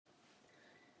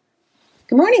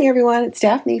Good morning, everyone. It's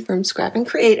Daphne from Scrap and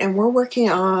Create, and we're working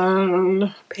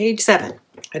on page 7.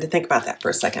 I had to think about that for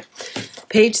a second.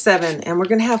 Page 7, and we're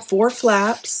going to have 4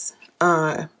 flaps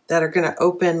that are going to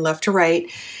open left to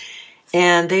right,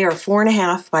 and they are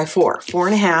 4.5 by 4.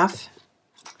 4.5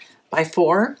 by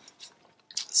 4,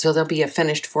 so they'll be a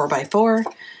finished 4 by 4.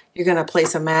 You're going to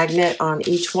place a magnet on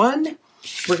each one.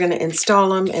 We're going to install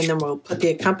them, and then we'll put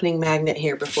the accompanying magnet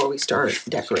here before we start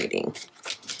decorating.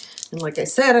 And like I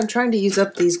said, I'm trying to use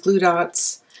up these glue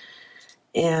dots,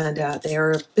 and they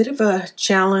are a bit of a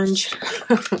challenge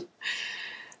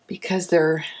because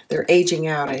they're aging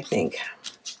out, I think.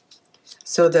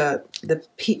 So the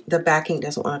backing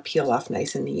doesn't want to peel off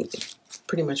nice and neat. It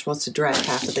pretty much wants to drag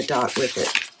half of the dot with it.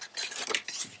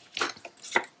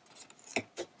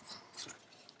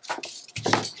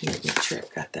 Make sure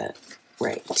I've got that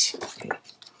right. Okay.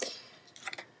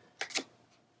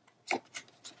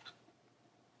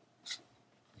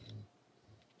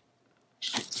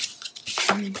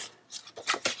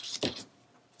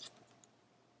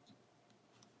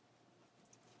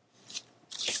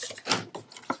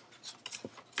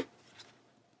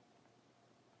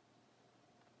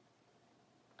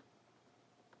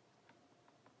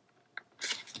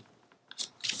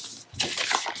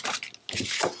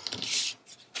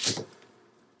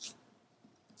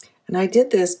 And I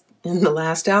did this in the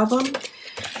last album,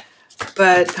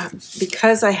 but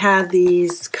because I had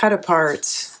these cut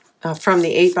aparts from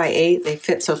the 8x8, they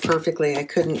fit so perfectly, I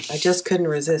just couldn't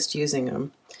resist using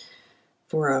them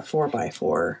for a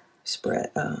 4x4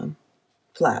 spread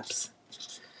flaps.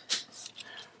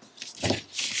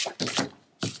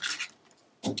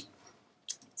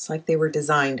 It's like they were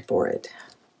designed for it.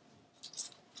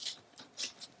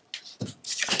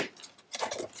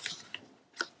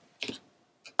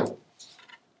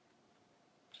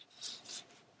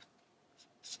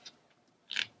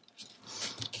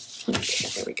 Okay,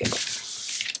 there we go.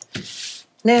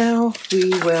 Now we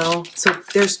will, so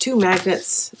there's 2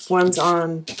 magnets. One's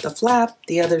on the flap,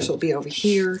 the others will be over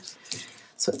here.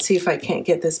 So let's see if I can't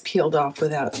get this peeled off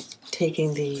without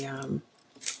taking the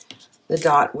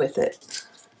dot with it.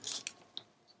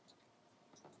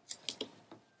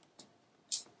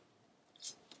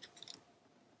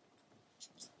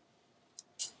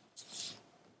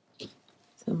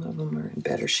 Some of them are in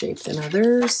better shape than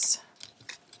others.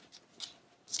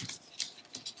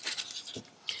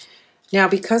 Now,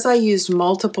 because I used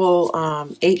multiple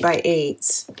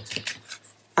 8x8s,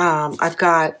 I've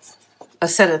got a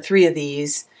set of 3 of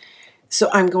these. So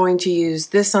I'm going to use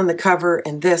this on the cover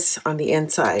and this on the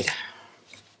inside.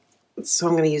 So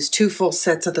I'm going to use 2 full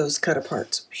sets of those cut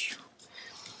aparts.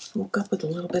 Woke up with a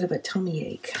little bit of a tummy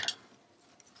ache.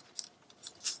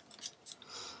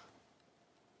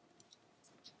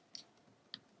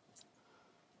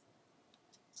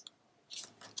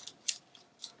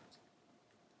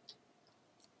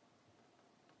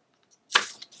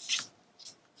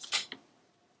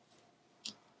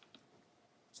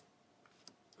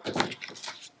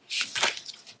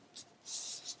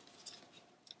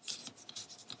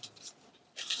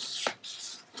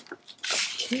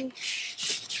 Okay.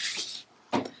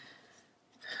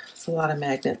 It's a lot of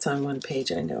magnets on one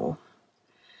page, I know.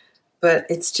 But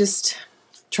it's just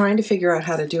trying to figure out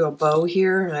how to do a bow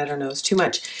here. I don't know, it's too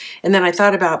much. And then I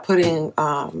thought about putting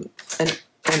an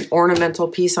ornamental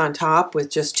piece on top with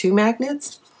just 2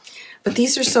 magnets. But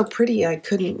these are so pretty, I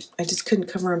just couldn't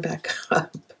cover them back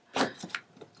up.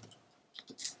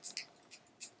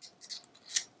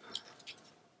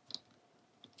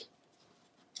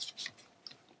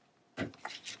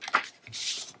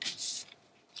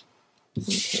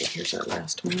 Okay, here's our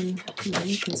last one. And then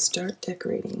you can start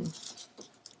decorating.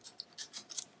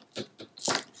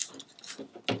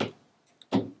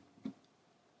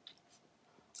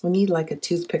 I need like a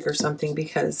toothpick or something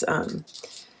because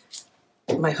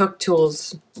my hook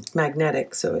tool's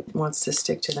magnetic, so it wants to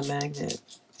stick to the magnet.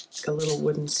 A little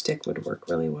wooden stick would work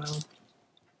really well.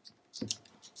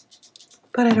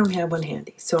 But I don't have one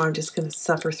handy, so I'm just going to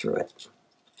suffer through it.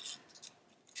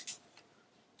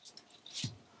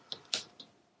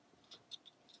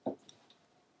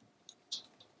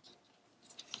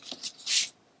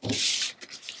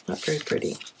 Not very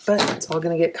pretty, but it's all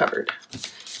going to get covered.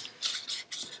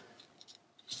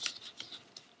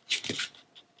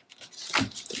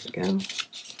 There we go.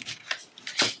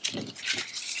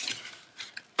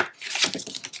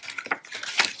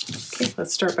 Okay,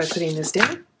 let's start by putting this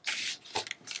down.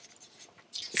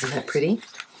 Isn't that pretty?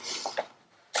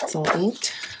 It's all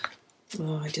inked.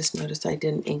 Oh, I just noticed I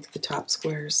didn't ink the top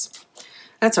squares.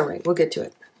 That's all right, we'll get to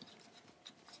it.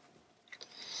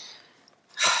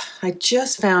 I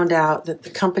just found out that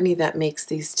the company that makes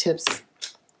these tips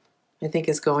I think,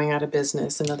 is going out of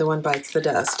business. Another one bites the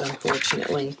dust,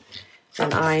 unfortunately.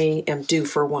 And I am due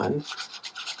for one.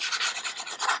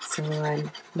 So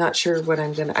I'm not sure what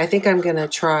I'm gonna, I think I'm gonna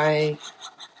try,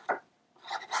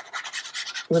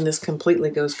 when this completely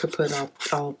goes kaput,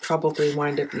 I'll probably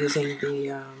wind up using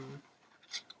the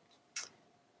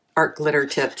art glitter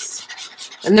tips.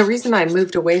 And the reason I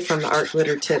moved away from the art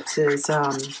glitter tips is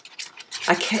I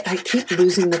keep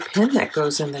losing the pin that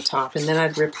goes in the top, and then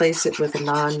I'd replace it with a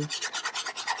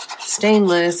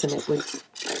non-stainless, and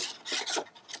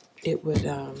it would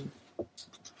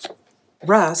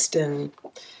rust, and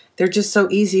they're just so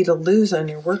easy to lose on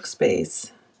your workspace.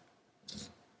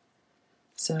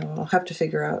 So I'll have to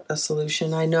figure out a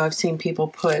solution. I know I've seen people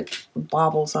put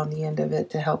baubles on the end of it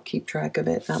to help keep track of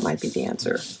it. That might be the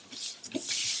answer.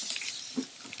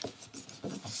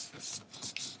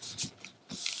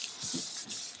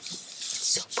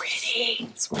 So pretty.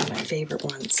 It's one of my favorite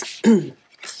ones.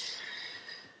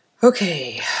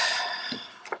 Okay.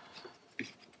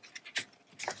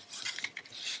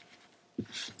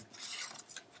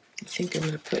 I think I'm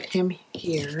going to put him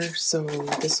here, so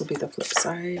this will be the flip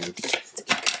side.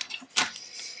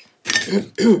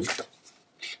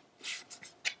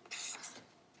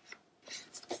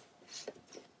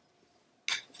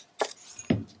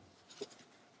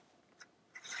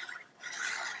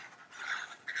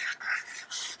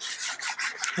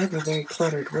 I have a very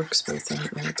cluttered workspace. I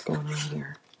don't know what's going on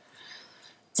here.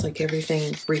 It's like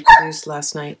everything reproduced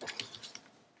last night.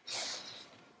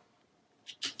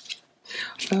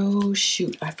 Oh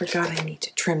shoot, I forgot I need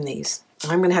to trim these.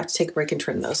 I'm going to have to take a break and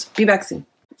trim those. Be back soon.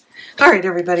 All right,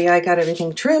 everybody, I got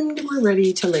everything trimmed. We're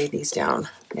ready to lay these down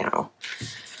now.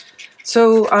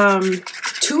 So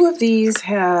two of these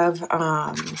have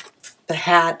the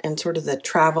hat and sort of the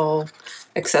travel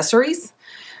accessories.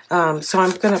 So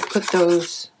I'm going to put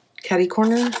those catty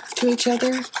corner to each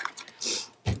other.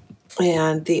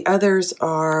 And the others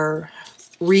are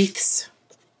wreaths,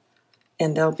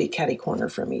 and they'll be catty corner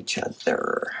from each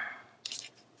other.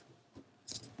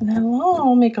 And that will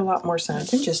all make a lot more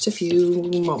sense in just a few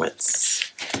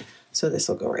moments. So this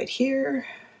will go right here.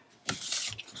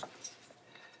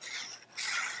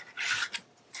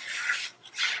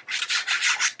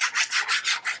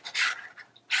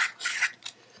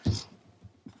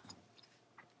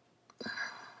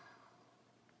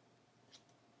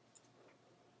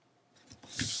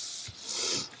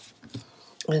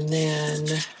 And then,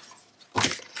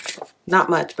 not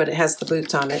much, but it has the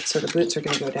boots on it, so the boots are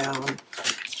going to go down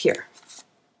here.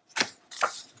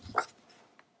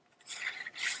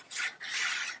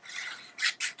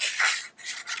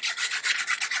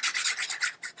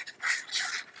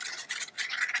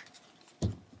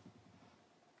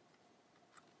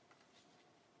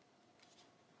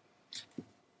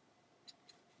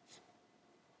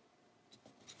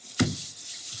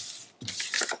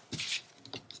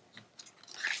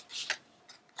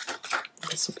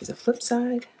 This will be the flip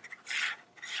side.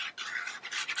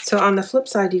 So on the flip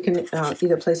side, you can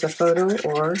either place a photo,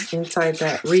 or inside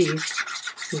that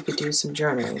wreath, you could do some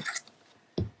journaling.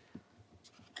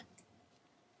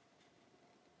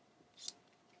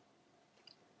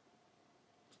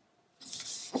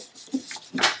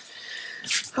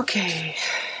 Okay,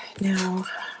 now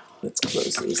let's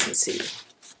close these and see.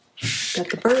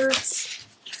 Got the birds,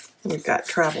 and we've got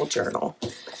travel journal.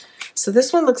 So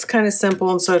this one looks kind of simple,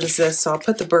 and so does this. So I'll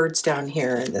put the birds down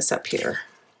here and this up here.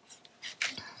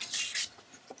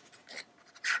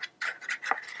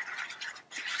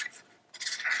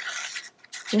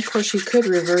 And of course, you could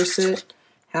reverse it,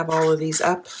 have all of these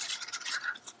up.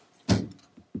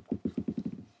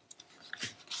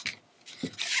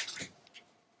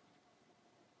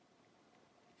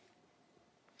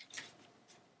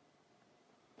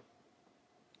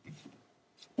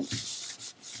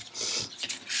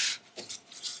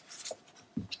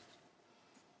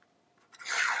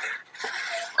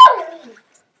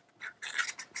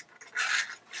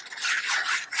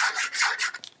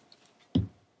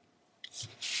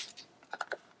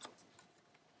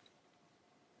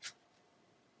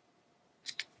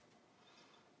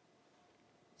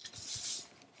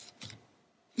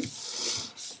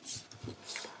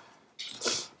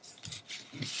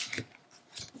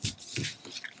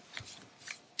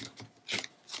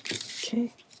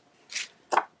 Okay,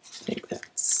 I think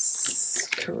that's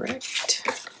correct.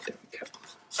 There we go.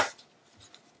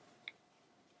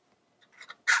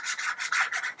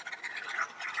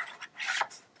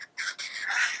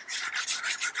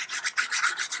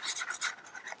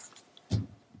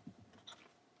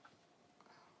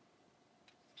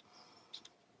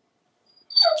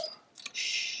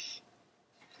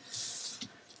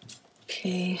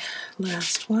 Okay,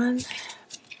 last one.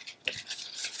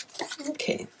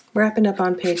 wrapping up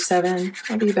on page 7.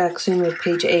 I'll be back soon with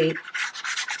page 8.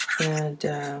 And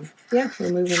yeah,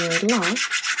 we're moving right along.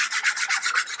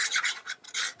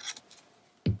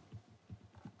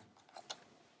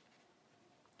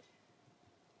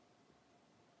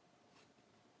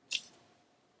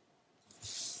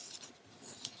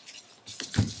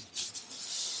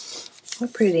 How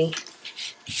pretty.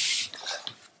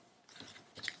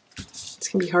 It's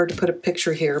going to be hard to put a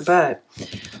picture here, but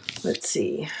let's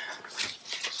see.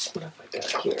 What have I got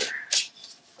here?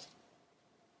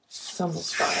 It's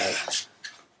almost 5.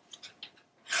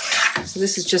 So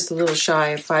this is just a little shy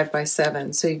of 5 by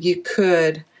 7. So you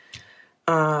could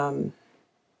put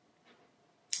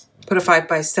a 5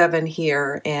 by 7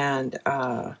 here and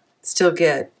still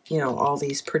get, you know, all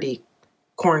these pretty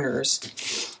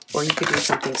corners. Or you could do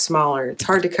something smaller. It's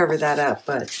hard to cover that up,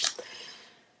 but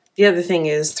the other thing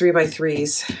is 3 by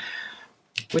 3s,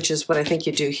 which is what I think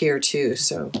you do here too.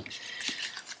 So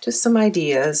just some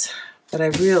ideas, but I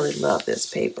really love this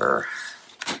paper.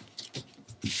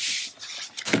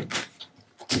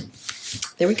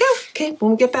 There we go. Okay,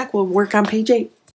 when we get back, we'll work on page 8.